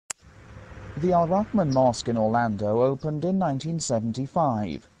The Ar-Rahman Mosque in Orlando opened in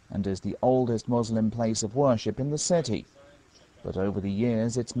 1975 and is the oldest Muslim place of worship in the city. But over the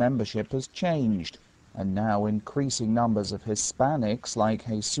years its membership has changed, and now increasing numbers of Hispanics like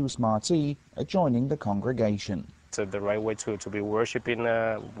Jesus Marti are joining the congregation. It's the right way to be worshiping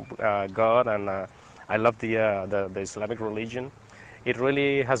God, and I love the Islamic religion. It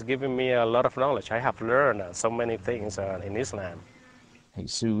really has given me a lot of knowledge. I have learned so many things in Islam.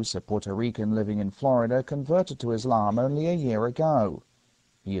 Jesus, a Puerto Rican living in Florida, converted to Islam only a year ago.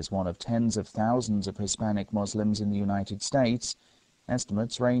 He is one of tens of thousands of Hispanic Muslims in the United States.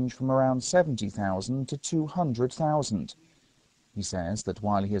 Estimates range from around 70,000 to 200,000. He says that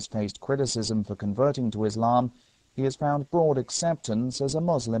while he has faced criticism for converting to Islam, he has found broad acceptance as a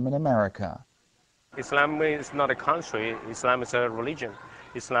Muslim in America. Islam is not a country. Islam is a religion.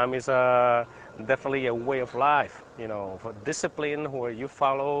 Islam is definitely a way of life, you know, for discipline where you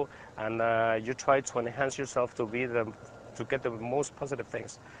follow and you try to enhance yourself to get the most positive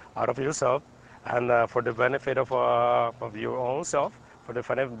things out of yourself, and for the benefit of your own self, for the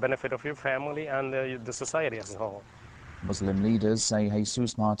benefit of your family and the society as a whole. Muslim leaders say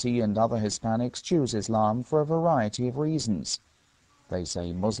Jesus Marti and other Hispanics choose Islam for a variety of reasons. They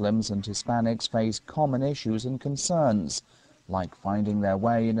say Muslims and Hispanics face common issues and concerns, like finding their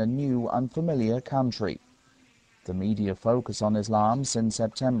way in a new, unfamiliar country. The media focus on Islam since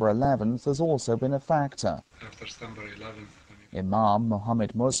September 11th has also been a factor. After September 11th, Imam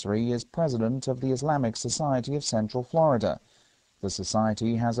Mohammed Musri is president of the Islamic Society of Central Florida. The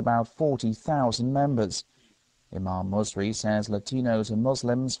society has about 40,000 members. Imam Musri says Latinos and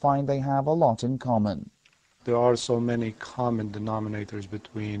Muslims find they have a lot in common. there are so many common denominators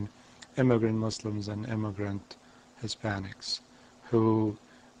between immigrant Muslims and immigrant Hispanics who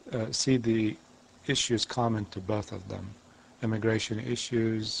see the issues common to both of them. Immigration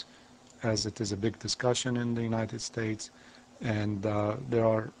issues, as it is a big discussion in the United States, and there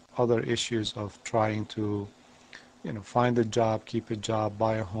are other issues of trying to, find a job, keep a job,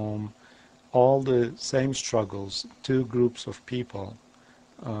 buy a home. All the same struggles two groups of people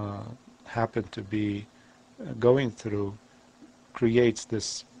happen to be going through creates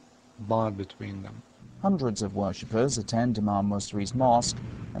this bond between them. Hundreds of worshippers attend Imam Musri's mosque,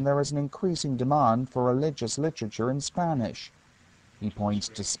 and there is an increasing demand for religious literature in Spanish. He points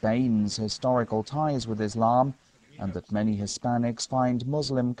to Spain's historical ties with Islam, and that many Hispanics find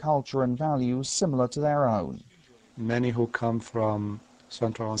Muslim culture and values similar to their own. Many who come from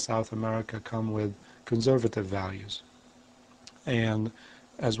Central and South America come with conservative values, and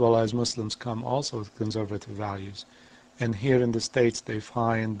as well as Muslims come also with conservative values. And here in the States they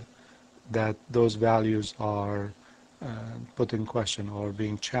find that those values are put in question or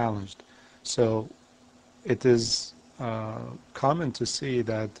being challenged. So it is common to see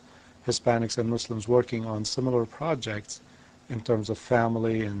that Hispanics and Muslims working on similar projects in terms of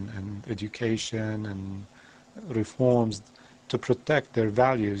family and education and reforms to protect their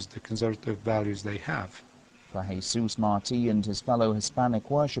values, the conservative values they have. For Jesus Marti and his fellow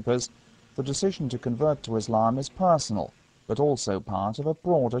Hispanic worshippers, the decision to convert to Islam is personal, but also part of a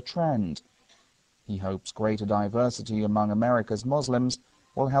broader trend. He hopes greater diversity among America's Muslims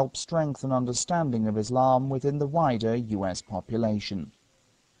will help strengthen understanding of Islam within the wider U.S. population.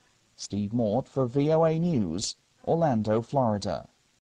 Steve Mort for VOA News, Orlando, Florida.